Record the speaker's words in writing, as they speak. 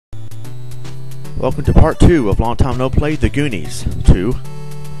Welcome to part 2 of Long Time No Play, the Goonies 2.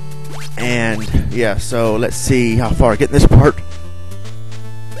 And yeah, so let's see how far I get in this part.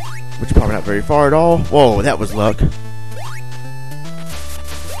 Which is probably not very far at all. Whoa, that was luck.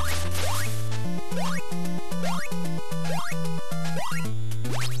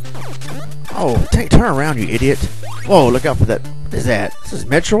 Oh, turn around, you idiot. Whoa, look out for that. What is that? This is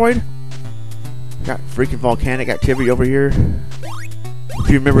Metroid? Got freaking volcanic activity over here. If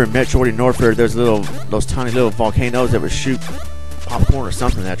you remember in Metroid in Norfair, there's those tiny little volcanoes that would shoot popcorn or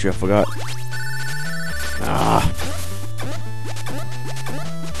something at you. I forgot. Ah.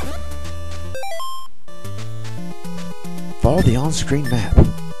 Follow the on-screen map.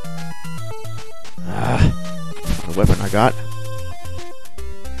 Ah. The weapon I got.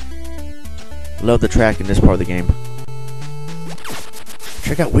 Love the track in this part of the game.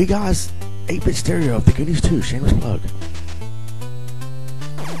 Check out We Guys 8-bit stereo of the Goonies 2. Shameless plug.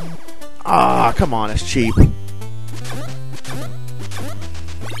 Ah, come on, that's cheap. Alright,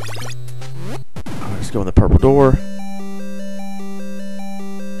 let's go in the purple door.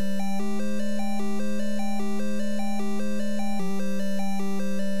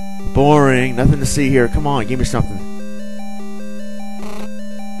 Boring, nothing to see here. Come on, give me something.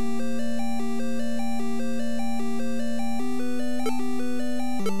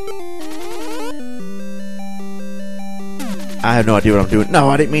 I have no idea what I'm doing. No,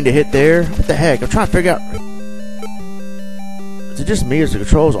 I didn't mean to hit there. What the heck? I'm trying to figure out. Is it just me or is the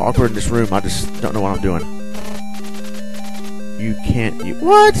controls awkward in this room? I just don't know what I'm doing. You can't use...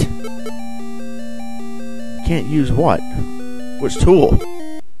 What? Can't use what? Which tool?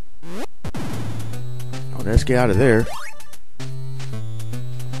 Oh, let's get out of there.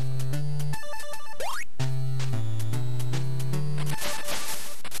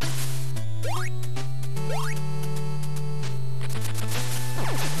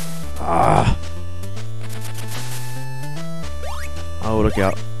 Ah. Oh, look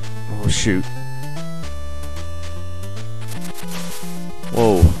out. Oh, shoot.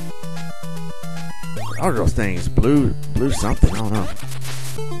 Whoa. What are those things? Blue something? I don't know.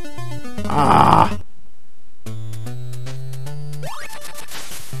 Ah.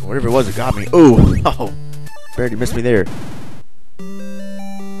 Whatever it was, it got me. Ooh. Oh. Barely missed me there.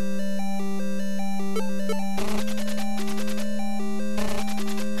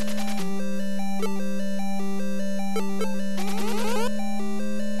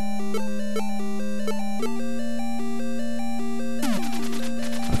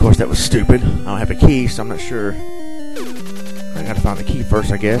 Of course, that was stupid. I don't have a key, so I'm not sure. I gotta find the key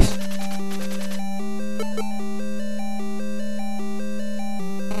first, I guess.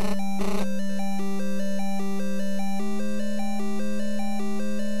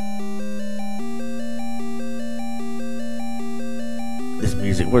 This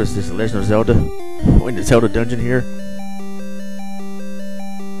music, what is this? The Legend of Zelda? We're in the Zelda dungeon here.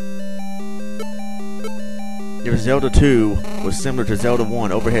 If Zelda 2 was similar to Zelda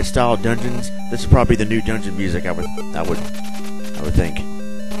 1, overhead style dungeons, this is probably the new dungeon music. I would think.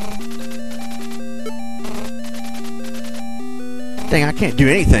 Dang, I can't do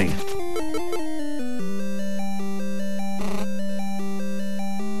anything.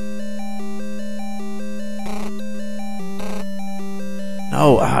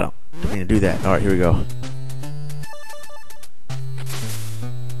 No, I don't mean to do that. All right, here we go.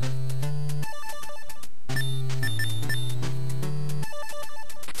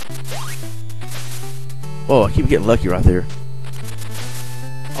 Oh, I keep getting lucky right there.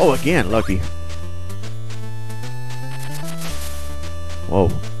 Oh, again, lucky.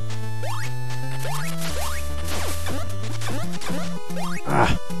 Whoa.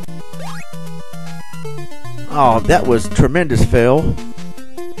 Ah. Oh, that was tremendous fail.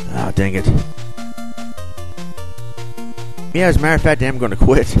 Ah, dang it. Yeah, as a matter of fact, I am going to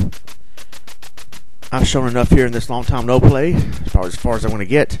quit. I've shown enough here in this Long Time No Play, as far as I want to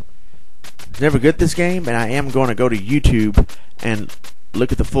get. Never good at this game, and I am going to go to YouTube and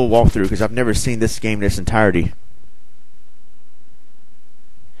look at the full walkthrough because I've never seen this game in its entirety.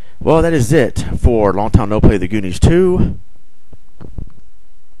 Well, that is it for Long Time No Play the Goonies 2.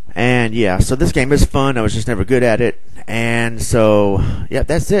 And yeah, so this game is fun. I was just never good at it. And so, yeah,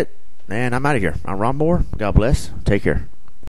 that's it. And I'm out of here. I'm Ronmower. God bless. Take care.